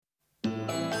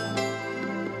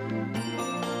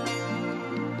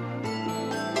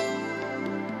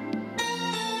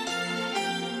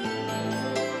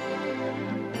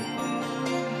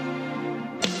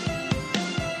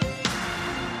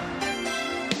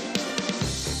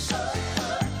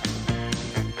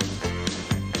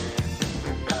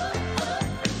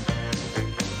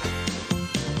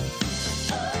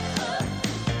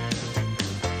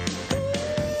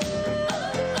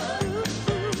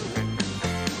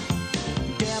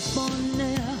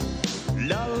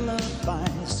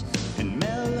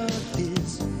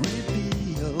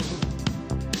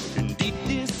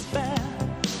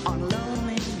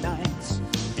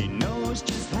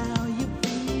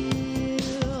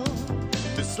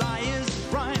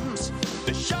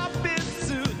The sharpest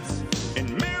suits and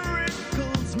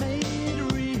miracles made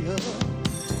real.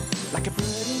 Like a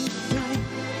bird in flight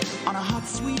on a hot,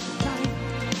 sweet night.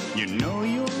 You know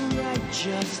you're right,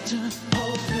 just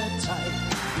hold her tight.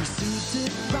 He sees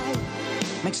it right,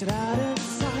 makes it out of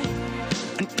sight,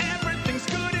 and everything's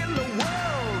good in the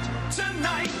world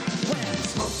tonight. When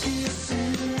Smokey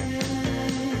sings,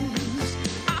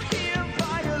 I hear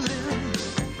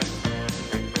violins.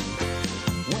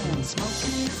 When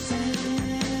Smokey sings,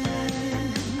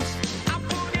 I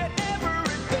forget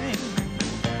everything.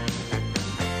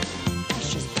 As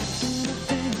she's packing the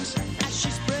things, as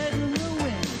she's spreading her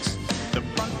wings, the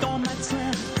front door might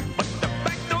slam, but the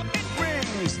back door it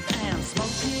rings. And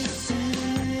Smokey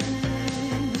sings,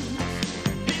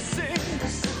 he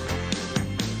sings.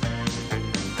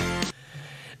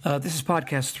 This is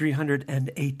podcast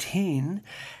 318,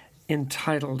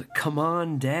 entitled Come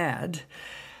On, Dad.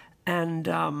 And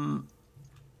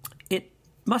it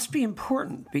must be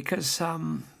important because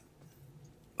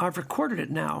I've recorded it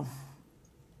now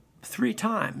 3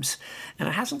 times, and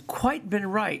it hasn't quite been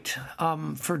right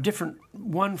for different,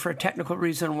 one for a technical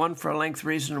reason, one for a length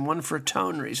reason, and one for a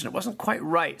tone reason. It wasn't quite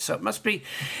right, so it must be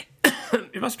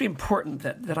it must be important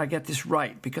that I get this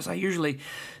right, because I usually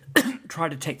try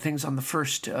to take things on the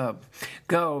first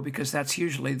go, because that's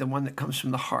usually the one that comes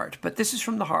from the heart. But this is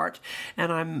from the heart,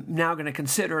 and I'm now going to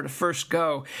consider it a first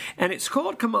go. And it's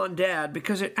called Come On, Dad,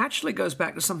 because it actually goes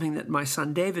back to something that my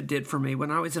son David did for me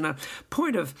when I was in a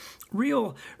point of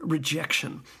real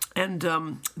rejection. And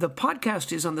the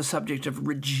podcast is on the subject of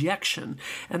rejection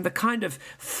and the kind of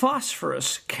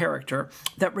phosphorus character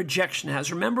that rejection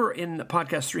has. Remember in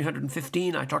podcast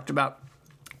 315, I talked about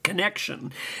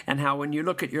connection, and how when you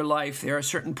look at your life, there are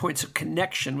certain points of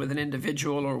connection with an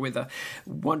individual or with a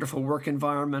wonderful work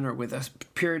environment or with a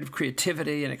period of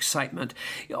creativity and excitement.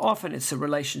 Often it's a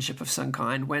relationship of some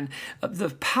kind when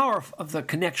the power of the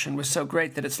connection was so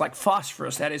great that it's like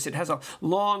phosphorus. That is, it has a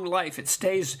long life. It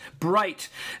stays bright.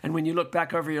 And when you look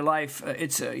back over your life,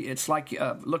 it's like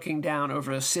looking down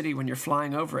over a city when you're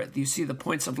flying over it. You see the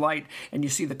points of light and you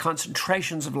see the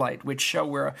concentrations of light, which show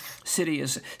where a city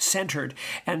is centered.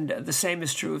 And the same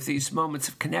is true of these moments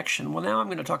of connection. Well, now I'm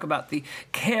going to talk about the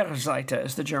Kehrseite,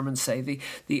 as the Germans say,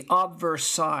 the obverse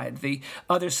side, the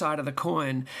other side of the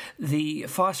coin, the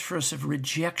phosphorus of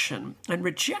rejection. And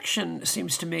rejection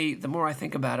seems to me, the more I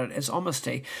think about it, as almost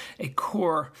a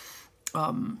core,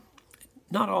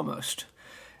 not almost,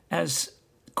 as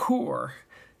core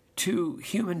to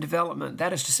human development.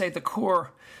 That is to say, the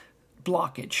core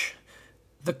blockage,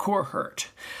 the core hurt.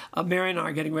 Mary and I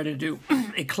are getting ready to do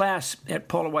a class at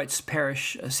Paula White's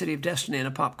Parish, City of Destiny in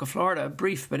Apopka, Florida, a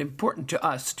brief but important to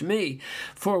us, to me,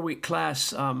 4-week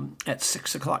class at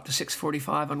 6 o'clock to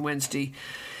 6:45 on Wednesday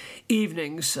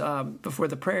evenings before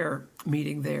the prayer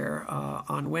meeting there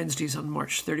on Wednesdays on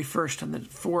March 31st and the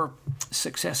 4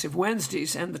 successive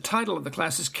Wednesdays. And the title of the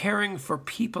class is Caring for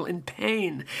People in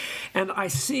Pain. And I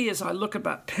see, as I look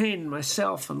about pain in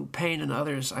myself and pain in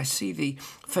others, I see the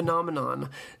phenomenon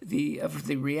of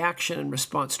the reaction and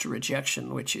response to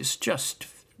rejection, which is just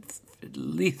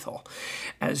lethal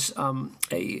as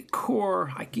a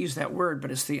core, I use that word,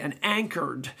 but it's an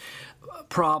anchored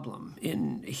problem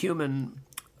in human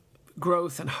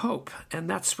growth and hope, and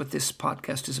that's what this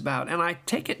podcast is about. And I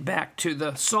take it back to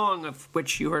the song of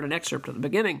which you heard an excerpt at the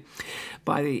beginning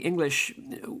by the English,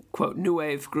 quote, New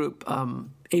Wave group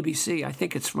ABC. I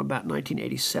think it's from about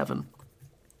 1987,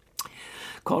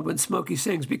 called When Smokey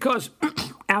Sings, because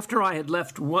after I had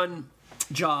left one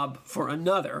job for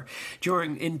another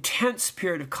during intense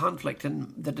period of conflict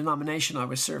in the denomination I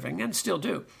was serving, and still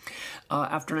do,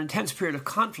 after an intense period of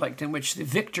conflict in which the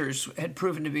victors had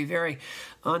proven to be very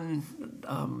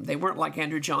they weren't like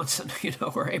Andrew Johnson,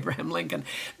 or Abraham Lincoln.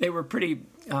 They were pretty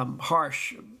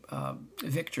harsh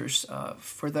victors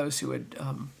for those who had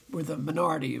were the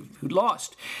minority who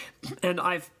lost. And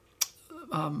I've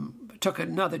took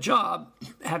another job,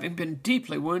 having been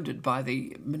deeply wounded by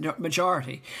the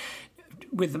majority.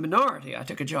 With the minority, I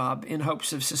took a job in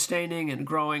hopes of sustaining and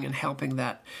growing and helping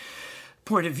that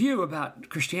point of view about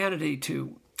Christianity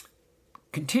to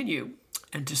continue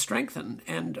and to strengthen.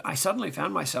 And I suddenly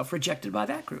found myself rejected by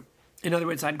that group. In other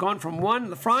words, I'd gone from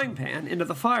the frying pan into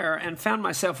the fire and found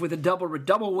myself with a double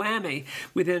whammy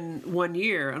within 1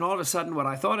 year. And all of a sudden, what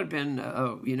I thought had been,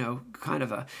 kind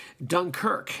of a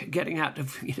Dunkirk, getting out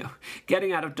of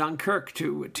Dunkirk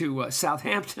to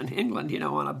Southampton, England,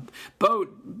 on a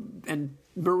boat, and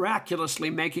miraculously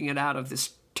making it out of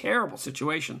this terrible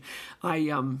situation.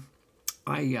 It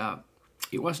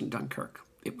wasn't Dunkirk.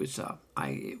 It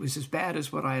was as bad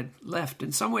as what I had left.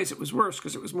 In some ways, it was worse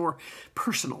because it was more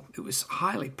personal. It was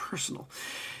highly personal.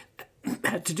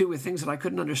 had to do with things that I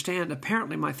couldn't understand,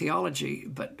 apparently my theology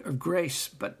of grace,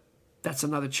 but that's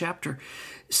another chapter.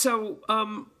 So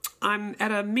I'm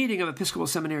at a meeting of Episcopal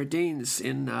Seminary deans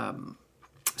in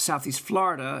Southeast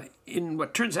Florida, in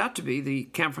what turns out to be the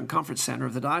Camphor Conference Center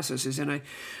of the diocese, is in a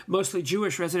mostly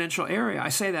Jewish residential area. I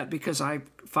say that because I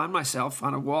find myself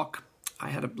on a walk. I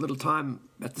had a little time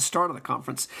at the start of the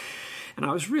conference, and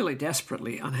I was really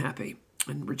desperately unhappy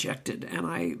and rejected. And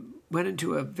I went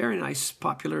into a very nice,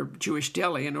 popular Jewish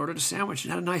deli and ordered a sandwich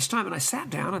and had a nice time. And I sat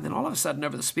down, and then all of a sudden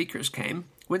over the speakers came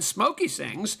When Smokey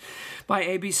Sings by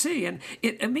ABC. And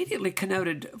it immediately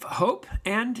connoted hope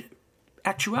and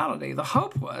actuality. The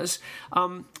hope was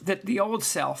that the old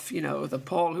self, the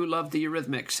Paul who loved the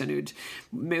Eurythmics and who'd,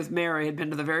 with Mary, had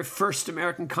been to the very first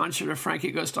American concert of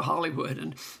Frankie Goes to Hollywood,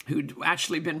 and who'd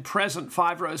actually been present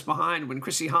 5 rows behind when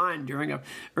Chrissie Hynde, during an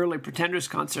early Pretenders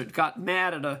concert, got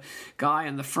mad at a guy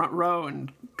in the front row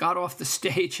and got off the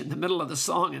stage in the middle of the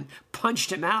song and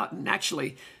punched him out and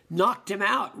actually knocked him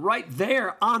out right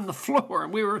there on the floor.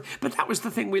 And but that was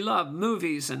the thing we loved,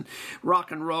 movies and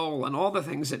rock and roll and all the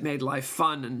things that made life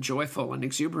fun and joyful and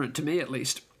exuberant, to me at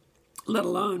least, let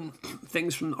alone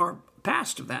things from our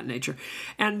past of that nature.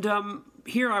 And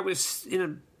here I was in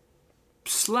a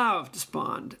slough of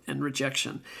despond and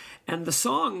rejection. And the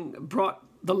song brought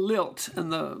the lilt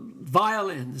and the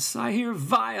violins. I hear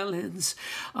violins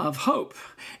of hope.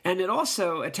 And it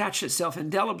also attached itself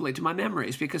indelibly to my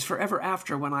memories, because forever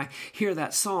after, when I hear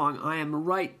that song, I am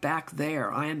right back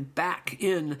there. I am back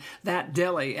in that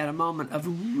deli at a moment of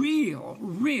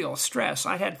real stress.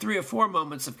 I had 3 or 4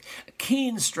 moments of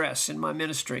keen stress in my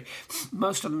ministry,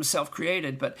 most of them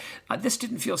self-created, but this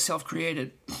didn't feel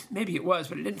self-created. Maybe it was,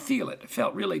 but I didn't feel it. It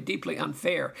felt really deeply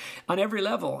unfair on every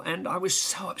level, and I was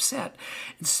so upset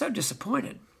and so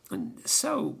disappointed and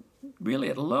so really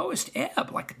at lowest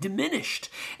ebb, like diminished.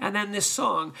 And then this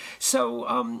song.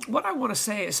 So what I want to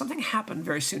say is something happened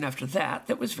very soon after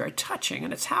that was very touching,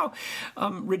 and it's how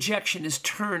rejection is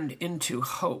turned into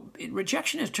hope.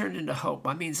 Rejection is turned into hope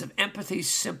by means of empathy,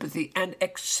 sympathy, and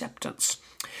acceptance.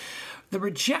 The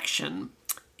rejection,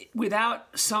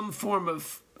 without some form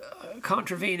of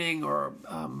contravening or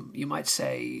you might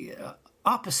say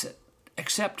opposite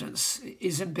acceptance,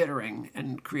 is embittering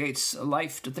and creates a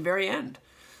life at the very end.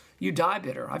 You die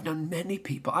bitter. I've known many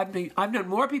people. I've known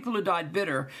more people who died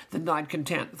bitter than died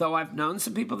content, though I've known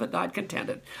some people that died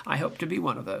contented. I hope to be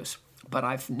one of those. But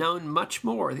I've known much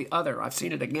more the other. I've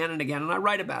seen it again and again, and I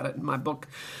write about it in my book,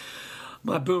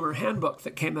 my Boomer Handbook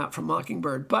that came out from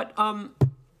Mockingbird. But I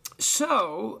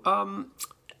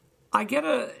get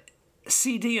a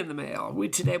CD in the mail. We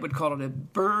today would call it a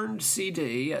burned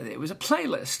CD. It was a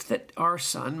playlist that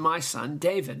my son,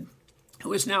 David,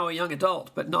 who is now a young adult,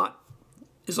 but not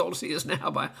as old as he is now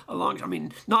by a long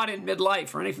time, not in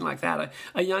midlife or anything like that,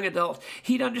 a young adult,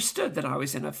 he'd understood that I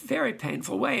was in a very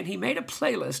painful way, and he made a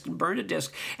playlist and burned a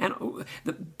disc, and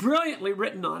brilliantly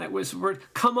written on it was the word,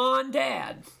 "Come on,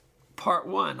 Dad," Part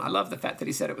 1. I love the fact that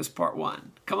he said it was Part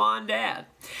 1. Come on, Dad.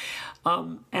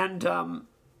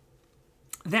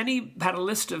 Then he had a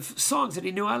list of songs that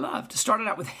he knew I loved. It started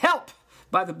out with Help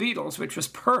by the Beatles, which was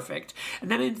perfect.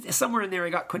 And then somewhere in there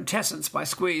he got Quintessence by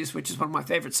Squeeze, which is one of my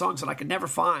favorite songs that I could never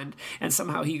find. And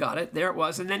somehow he got it. There it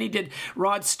was. And then he did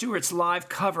Rod Stewart's live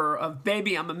cover of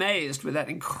Baby I'm Amazed, with that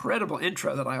incredible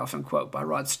intro that I often quote by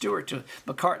Rod Stewart to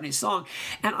McCartney's song.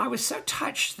 And I was so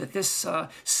touched that this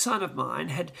son of mine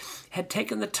had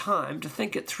taken the time to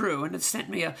think it through and had sent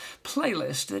me a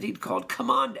playlist that he'd called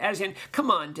Come On, as in, "Come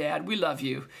on, Dad, we love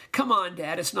you. Come on,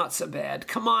 Dad, it's not so bad.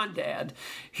 Come on, Dad,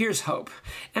 here's hope."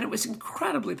 And it was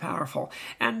incredibly powerful.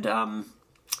 And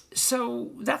so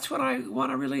that's what I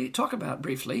want to really talk about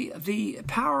briefly, the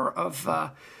power of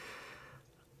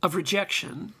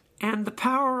rejection and the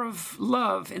power of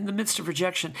love in the midst of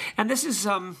rejection. And this is,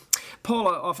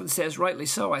 Paula often says, rightly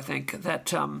so, I think,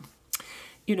 that,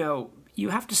 you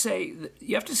have to say,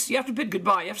 you have to bid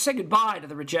goodbye. You have to say goodbye to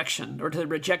the rejection or to the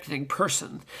rejecting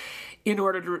person in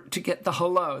order to get the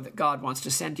hello that God wants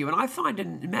to send you. And I find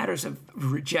in matters of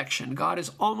rejection, God is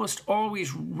almost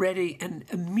always ready and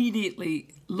immediately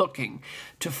looking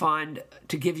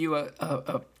to give you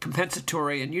a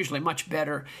compensatory and usually much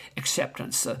better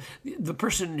acceptance. The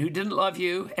person who didn't love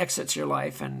you exits your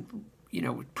life and,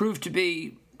 proved to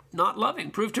be not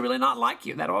loving, proved to really not like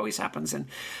you. That always happens, and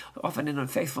often in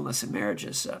unfaithfulness in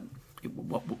marriages.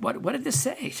 What did this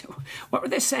say? What were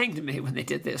they saying to me when they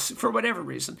did this, for whatever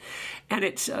reason? And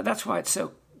that's why it's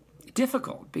so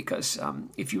difficult, because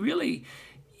if you really,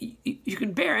 you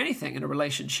can bear anything in a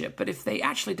relationship, but if they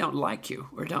actually don't like you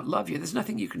or don't love you, there's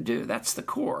nothing you can do. That's the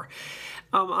core.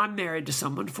 I'm married to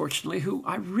someone, fortunately, who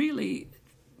I really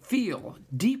feel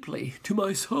deeply to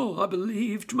my soul, I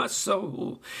believe to my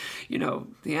soul,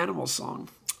 the Animal song,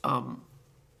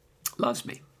 loves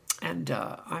me. And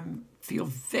I feel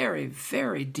very,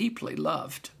 very deeply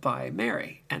loved by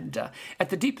Mary, and at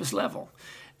the deepest level.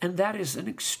 And that is an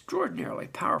extraordinarily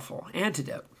powerful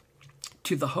antidote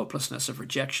to the hopelessness of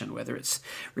rejection, whether it's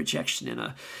rejection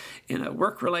in a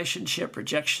work relationship,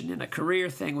 rejection in a career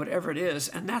thing, whatever it is.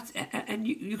 And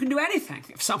you can do anything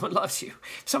if someone loves you.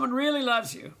 If someone really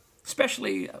loves you,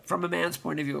 especially from a man's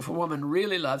point of view, if a woman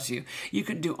really loves you, you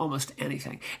can do almost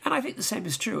anything. And I think the same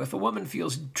is true. If a woman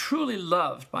feels truly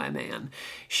loved by a man,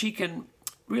 she can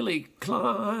really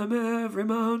climb every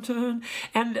mountain.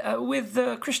 And with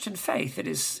the Christian faith, it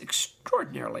is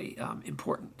extraordinarily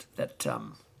important that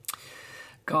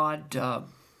God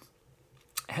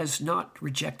has not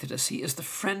rejected us. He is the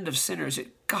friend of sinners.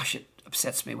 It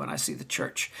upsets me when I see the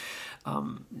church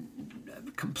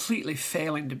completely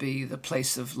failing to be the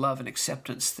place of love and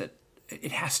acceptance that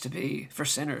it has to be for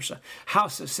sinners, a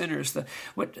house of sinners.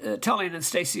 What Tullian and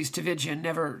Stacey Stavridjian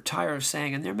never tire of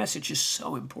saying, and their message is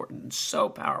so important and so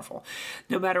powerful.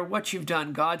 No matter what you've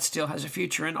done, God still has a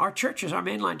future. And our churches, our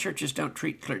mainline churches, don't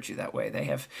treat clergy that way. They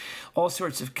have all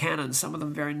sorts of canons, some of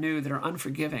them very new, that are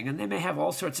unforgiving. And they may have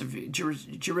all sorts of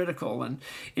juridical and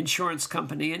insurance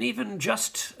company and even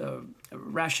just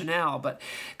rationale, but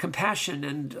compassion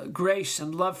and grace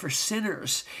and love for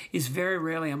sinners is very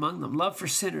rarely among them. Love for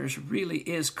sinners really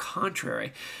is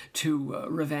contrary to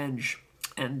revenge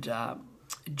and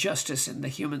justice in the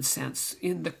human sense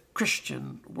in the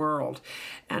Christian world.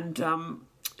 And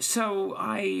so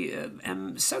I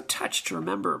am so touched to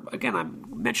remember, again, I'm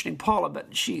mentioning Paula,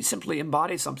 but she simply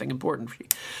embodies something important.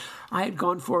 I had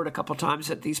gone forward a couple times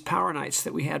at these power nights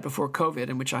that we had before COVID,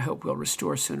 and which I hope we'll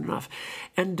restore soon enough.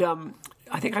 And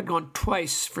I think I'd gone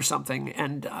twice for something,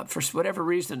 and for whatever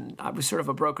reason, I was sort of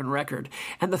a broken record.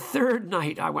 And the third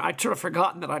night, I'd sort of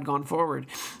forgotten that I'd gone forward.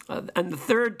 And the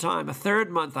third time, a third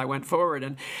month, I went forward,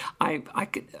 and I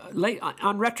could,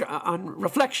 on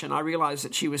reflection, I realized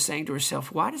that she was saying to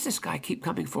herself, "Why does this guy keep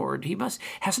coming forward?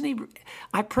 Hasn't he?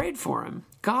 I prayed for him.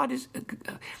 God is.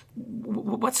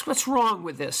 What's wrong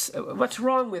with this? What's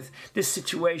wrong with this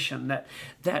situation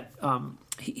that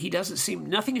he doesn't seem,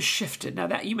 nothing has shifted." Now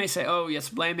that you may say, "Oh yes,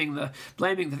 blaming the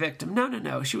victim."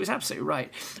 No. She was absolutely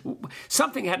right.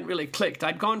 Something hadn't really clicked.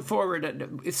 I'd gone forward,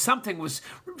 and something was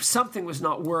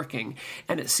not working,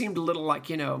 and it seemed a little like,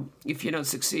 if you don't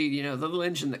succeed, the little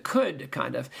engine that could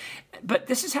kind of. But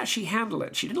this is how she handled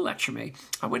it. She didn't lecture me.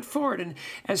 I went forward, and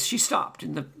as she stopped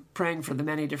in the praying for the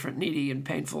many different needy and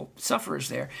painful sufferers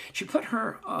there, she put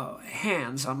her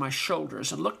hands on my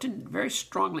shoulders and looked very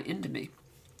strongly into me,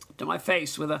 to my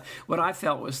face, with what I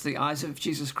felt was the eyes of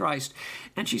Jesus Christ.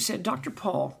 And she said, "Dr.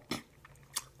 Paul,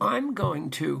 I'm going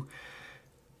to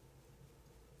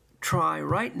try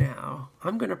right now.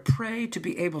 I'm going to pray to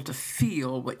be able to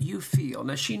feel what you feel."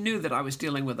 Now, she knew that I was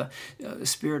dealing with a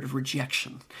spirit of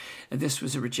rejection. This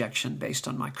was a rejection based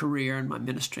on my career and my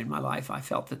ministry and my life. I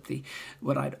felt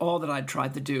that all that I'd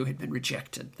tried to do had been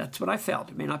rejected. That's what I felt.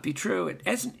 It may not be true. It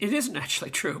isn't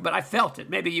actually true, but I felt it.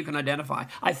 Maybe you can identify.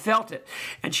 I felt it.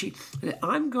 And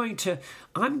I'm going to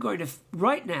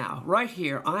right now, right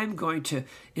here, I'm going to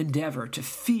endeavor to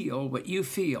feel what you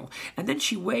feel. And then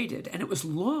she waited, and it was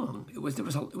long. It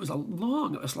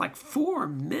was like 4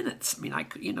 minutes. I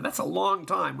mean, that's a long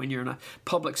time when you're in a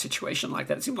public situation like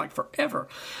that. It seemed like forever.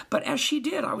 But as she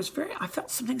did, I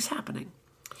felt something's happening.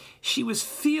 She was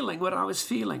feeling what I was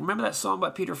feeling. Remember that song by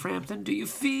Peter Frampton, "Do You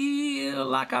Feel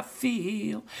Like I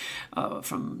Feel?"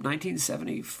 From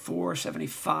 1974,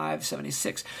 75,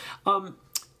 76.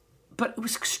 But it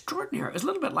was extraordinary. It was a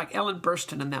little bit like Ellen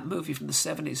Burstyn in that movie from the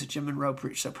 70s that Jim Monroe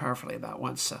preached so powerfully about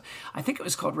once. I think it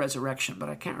was called Resurrection, but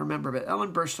I can't remember. But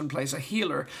Ellen Burstyn plays a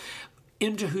healer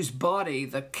into whose body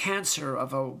the cancer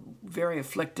of a very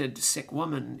afflicted, sick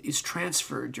woman is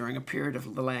transferred during a period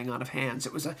of the laying on of hands.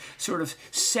 It was a sort of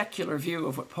secular view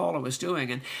of what Paula was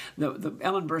doing. And the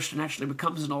Ellen Burstyn actually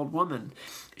becomes an old woman.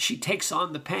 She takes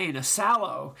on the pain, a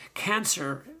sallow,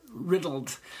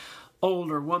 cancer-riddled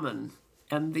older woman,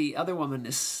 and the other woman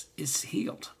is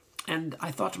healed. And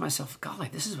I thought to myself, golly,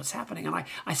 this is what's happening. And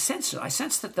I sensed it. I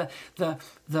sensed that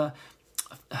the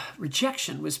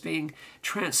rejection was being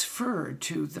transferred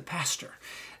to the pastor.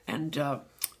 And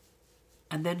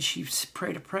then she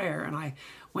prayed a prayer, and I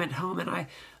went home, and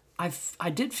I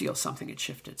did feel something had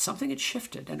shifted. Something had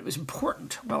shifted, and it was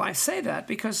important. Well, I say that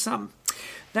because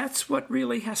that's what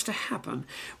really has to happen.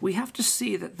 We have to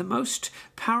see that the most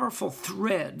powerful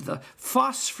thread, the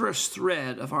phosphorus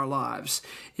thread of our lives,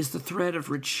 is the thread of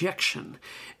rejection.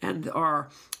 And our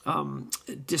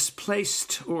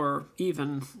displaced or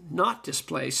even not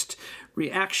displaced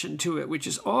reaction to it, which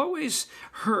is always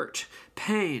hurt,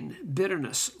 pain,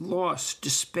 bitterness, loss,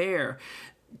 despair,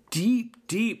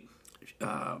 deep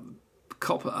a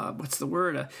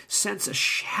sense of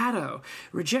shadow.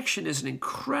 Rejection is an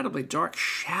incredibly dark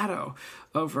shadow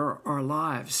over our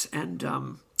lives,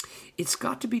 and it's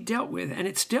got to be dealt with, and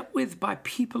it's dealt with by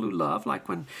people who love, like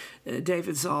when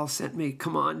David Zoll sent me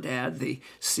Come On Dad, the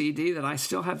CD that I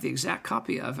still have the exact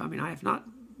copy of. I mean, I have not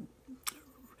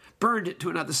burned it to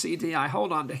another CD. I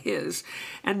hold on to his.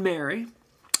 And Mary,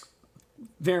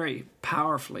 very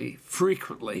powerfully,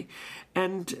 frequently,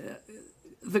 and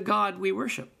the God we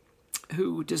worship,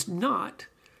 who does not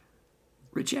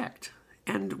reject.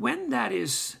 And when that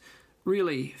is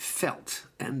really felt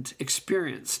and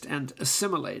experienced and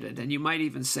assimilated, and you might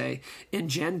even say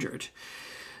engendered,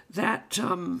 that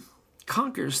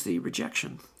conquers the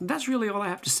rejection. And that's really all I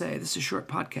have to say. This is a short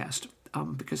podcast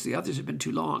because the others have been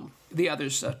too long, the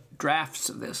others drafts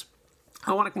of this.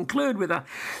 I want to conclude with a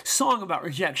song about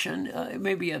rejection. It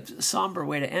may be a somber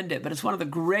way to end it, but it's one of the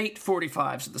great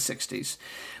 45s of the 60s,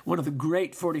 one of the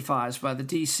great 45s by the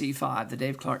DC5, the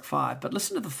Dave Clark 5. But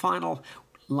listen to the final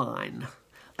line.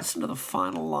 Listen to the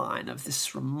final line of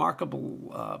this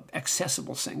remarkable,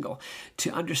 accessible single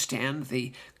to understand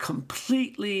the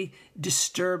completely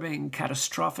disturbing,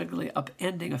 catastrophically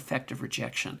upending effect of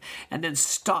rejection. And then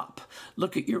stop.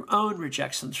 Look at your own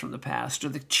rejections from the past, or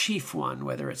the chief one,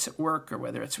 whether it's at work or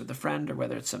whether it's with a friend or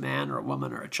whether it's a man or a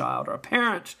woman or a child or a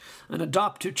parent, an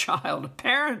adopted child, a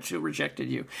parent who rejected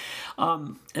you.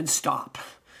 And stop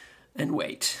and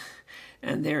wait.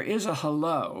 And there is a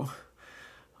hello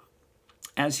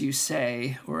as you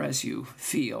say, or as you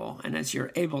feel, and as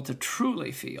you're able to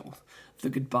truly feel the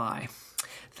goodbye.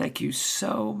 Thank you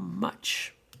so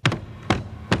much.